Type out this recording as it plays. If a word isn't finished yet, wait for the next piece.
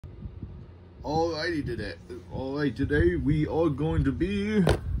Alrighty today. Alright, today we are going to be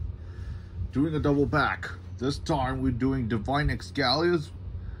doing a double pack. This time we're doing Divine Xcalius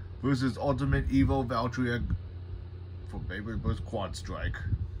versus Ultimate Evo Valtryek for Beyblade vs. QuadStrike.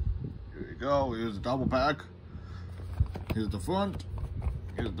 Here we go. Here's the double pack. Here's the front.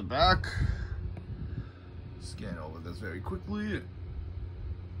 Here's the back. Scan over this very quickly.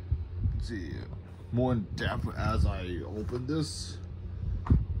 Let's see more in depth as I open this.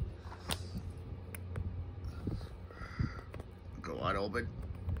 Go on, open.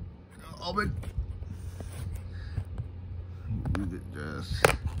 Open. Look at this.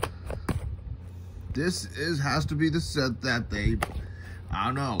 This has to be the set that they, I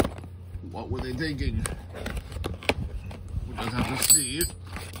don't know, what were they thinking? We just have to see it.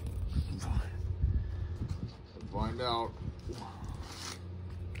 Find out.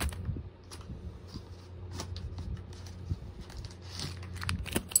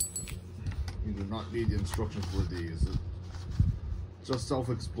 You do not need the instructions for these. It's just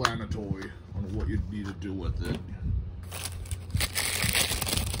self-explanatory on what you need to do with it.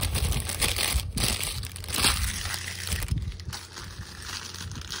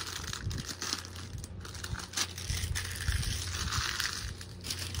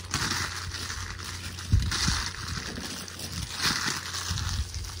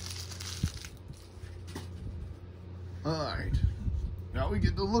 Alright, now we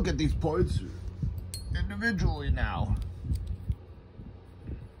get to look at these parts individually now.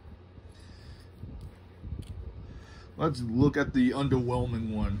 Let's look at the underwhelming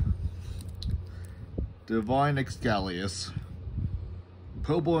one. Divine Xcalius.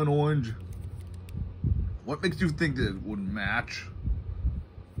 Purple and orange. What makes you think that it would match?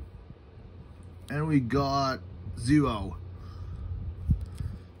 And we got 0.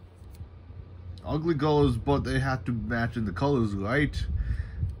 Ugly colors, but they have to match in the colors, right?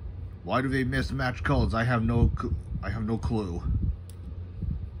 Why do they mismatch colors? I have no clue.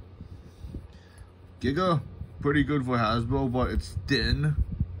 Giga, pretty good for Hasbro, but it's thin.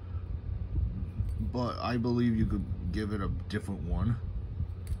 But I believe you could give it a different one.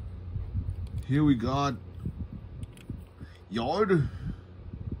 Here we got Yard,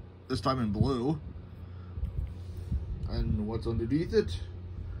 this time in blue. And what's underneath it?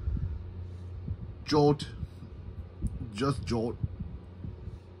 Jolt. Just Jolt.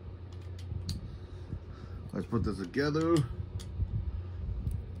 Let's put this together.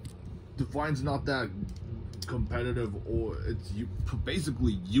 Divine's not that competitive, or it's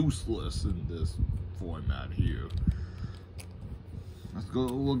basically useless in this format here. Let's go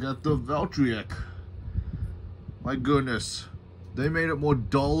look at the Valtryek. My goodness. They made it more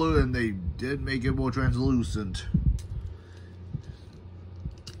duller and they did make it more translucent.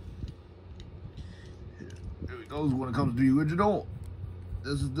 Here it goes when it comes to the original.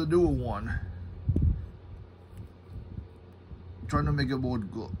 This is the newer one. I'm trying to make it more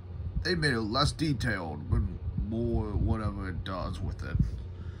good. They made it less detailed, but more whatever it does with it.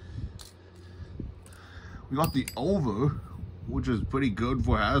 We got the Over, which is pretty good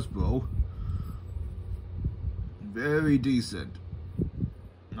for Hasbro. Very decent.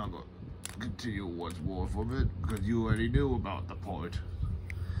 Not gonna continue what's more from it, because you already knew about the part.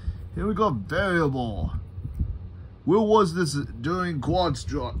 Here we got Variable. Where was this during Quad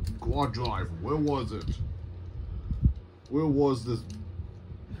Drive? Where was it? Where was this?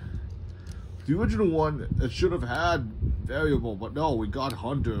 The original one, it should have had Variable, but no, we got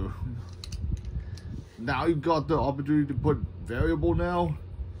Hunter. Now you got the opportunity to put Variable now?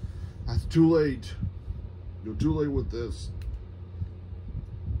 That's too late. You're too late with this.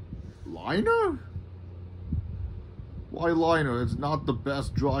 Liner? Why Liner? It's not the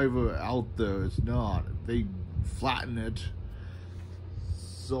best driver out there. It's not. They flatten it.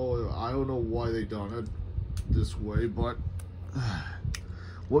 So I don't know why they done it this way, but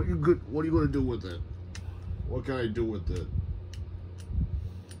what are you gonna do with it? What can I do with it?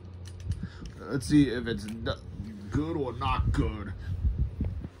 Let's see if it's good or not good.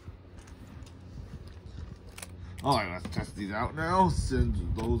 Alright, let's test these out now, since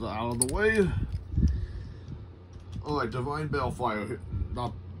those are out of the way. Alright, Divine Balefire,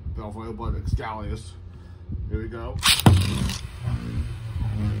 not Balefire, but Xcalius. Here we go.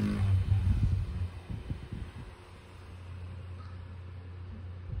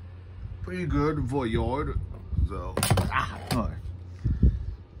 Pretty good for Yard. So, alright.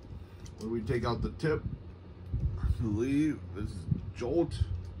 When we take out the tip, I believe this is Jolt.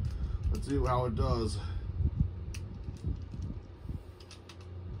 Let's see how it does.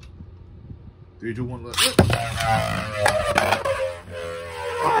 3, 2, 1, let's go.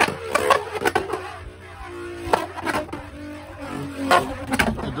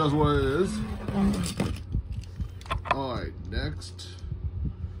 It does what it is. Alright, next.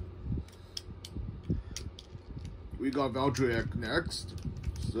 We got Valtryek next.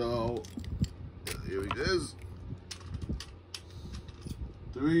 So, here it is.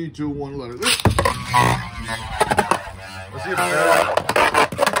 3, 2, 1, let it go. Let's see if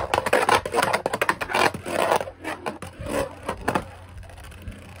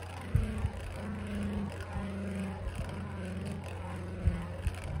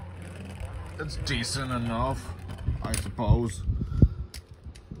it's decent enough, I suppose.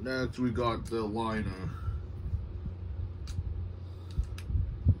 Next, we got the liner.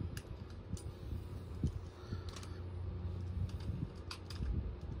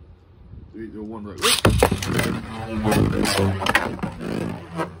 Three, two, one, right.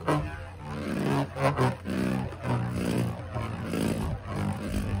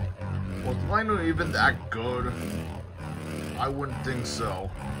 Was the liner even that good? I wouldn't think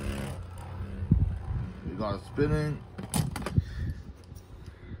so. We got it spinning.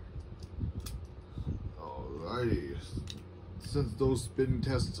 Alrighty. Since those spin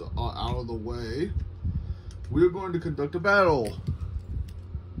tests are out of the way, we're going to conduct a battle.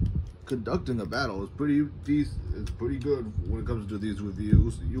 Conducting a battle is pretty decent. It's pretty good when it comes to these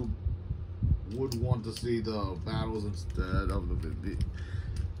reviews. You would want to see the battles instead of the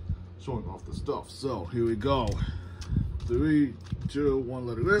showing off the stuff. So here we go. 3, 2, 1,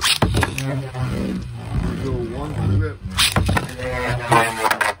 let it rip. 3, 2, 1, let it rip.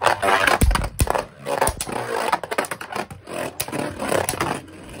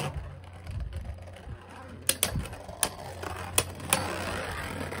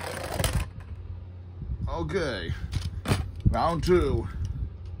 Okay, round 2.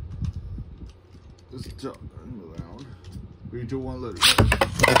 This is tough. Round 3, 2, 1, let it rip.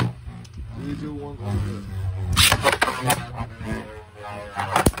 3, 2, 1, let it rip.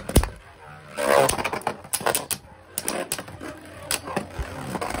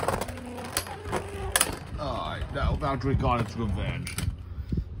 Alright, now Valtryek got its revenge.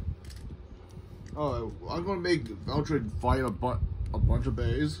 Alright, I'm gonna make Valtryek fight a bunch of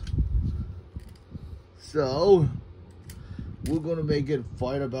bays. So, we're gonna make it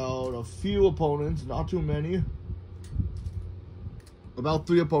fight about a few opponents, not too many. About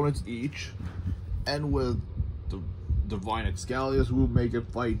 3 opponents each. And with the Divine Xcalius, we'll make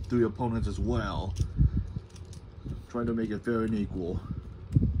it fight 3 opponents as well. Trying to make it fair and equal.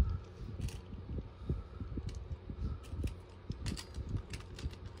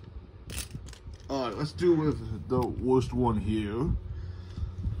 Alright, let's do with the worst one here.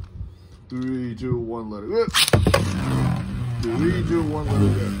 3, 2, 1, let it rip. 3, 2, 1, let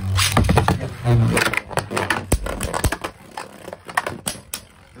it rip.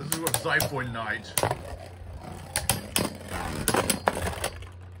 This is what Xyphoid Knight.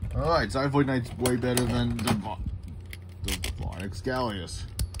 Alright, Xyphoid Knight's way better than the Xcalius.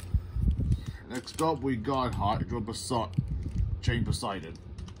 Next up, we got Chain Poseidon.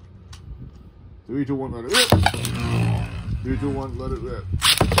 3, 2, 1, let it rip. 3, 2, 1, let it rip.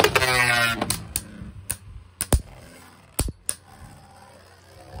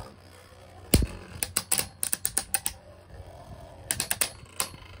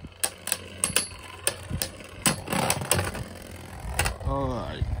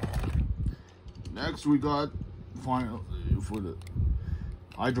 Alright. Next we got finally for the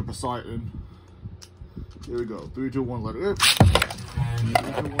Hydra Poseidon. Here we go. 3, 2, 1, let it rip. 3, 2,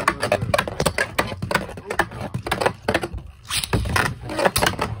 1, let it rip.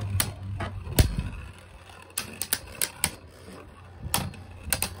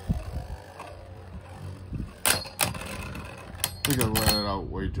 I think I ran it out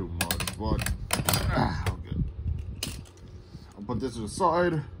way too much, but okay. I'll put this to the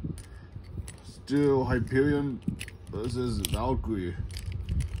side. Still Hyperion versus Valkyrie.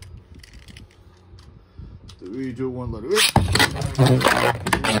 3, 2, 1, let it rip. 3, 2,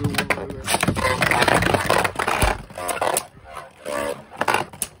 1, let it rip.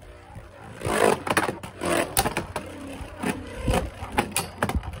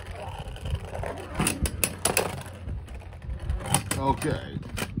 Okay.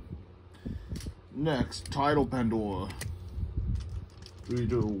 Next, Tidal Pandora. 3,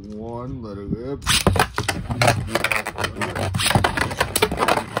 2, 1, let it rip.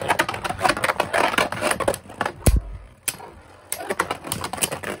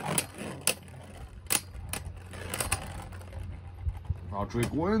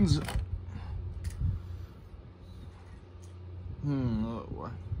 Valtryek wins.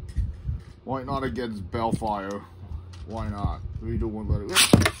 Why not against Bellfire? Why not? 3, 2, 1, let it rip.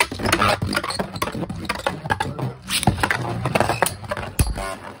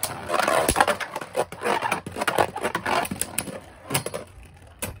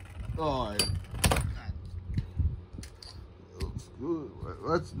 Alright.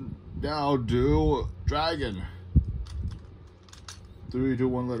 Let's now do Dragon. 3, 2,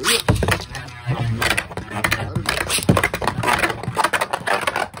 1, let it rip.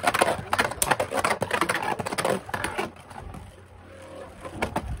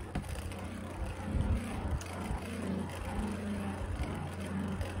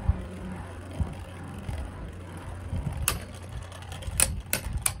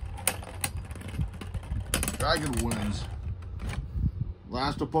 Dragon wins.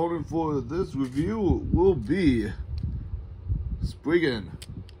 Last opponent for this review will be Spriggan.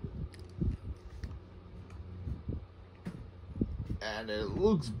 And it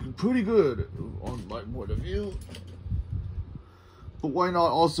looks pretty good on my point of view. But why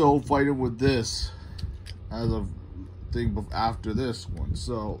not also fight him with this as a thing after this one?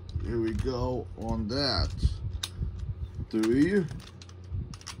 So here we go on that. 3,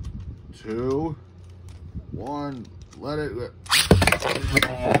 2, 1, let it rip.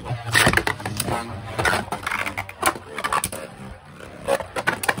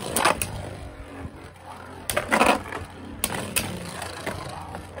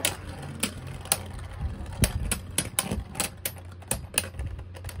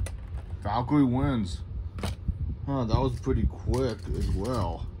 Valkyrie wins. Huh, that was pretty quick as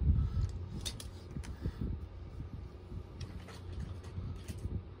well.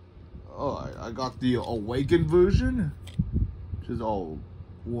 Alright, I got the Awakened version, which is all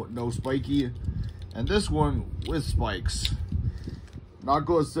no spiky, and this one with spikes. Not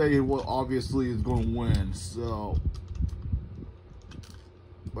gonna say what obviously is gonna win, so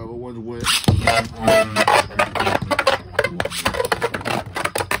whoever wins wins.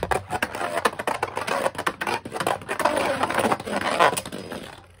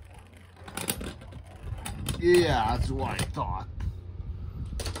 Yeah, that's what I thought.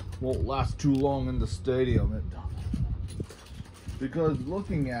 Won't last too long in the stadium. Because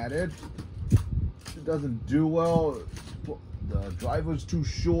looking at it, it doesn't do well. The driver's too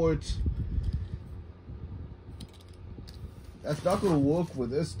short. That's not going to work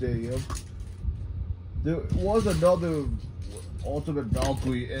with this stadium. There was another Ultimate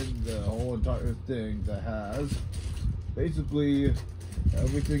Valkyrie in the whole entire thing that has basically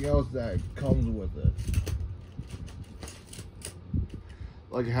everything else that comes with it.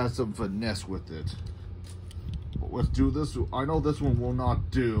 Like it has some finesse with it. But let's do this. I know this one will not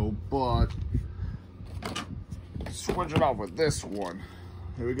do, but switch it out with this one.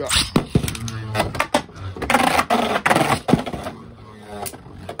 Here we go.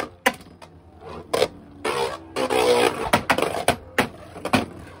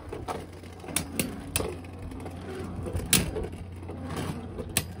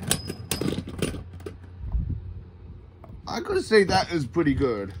 I could say that is pretty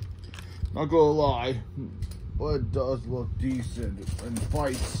good. Not gonna lie, but it does look decent in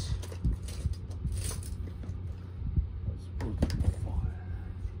fights.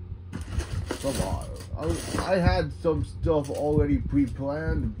 Come on, I had some stuff already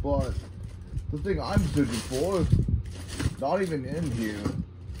pre-planned, but the thing I'm searching for, not even in here.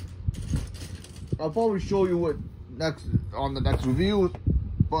 I'll probably show you what next on the next review,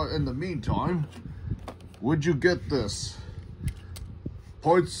 but in the meantime, would you get this?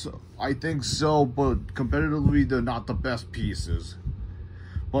 Parts, I think so, but competitively, they're not the best pieces.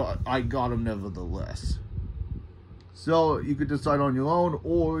 But I got them nevertheless. So you could decide on your own,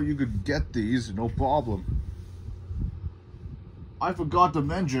 or you could get these, no problem. I forgot to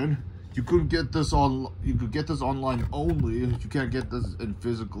mention, you couldn't get this on. You could get this online only. You can't get this in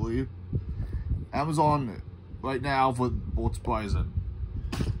physically. Amazon right now for both pricing.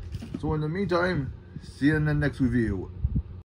 So in the meantime, see you in the next review.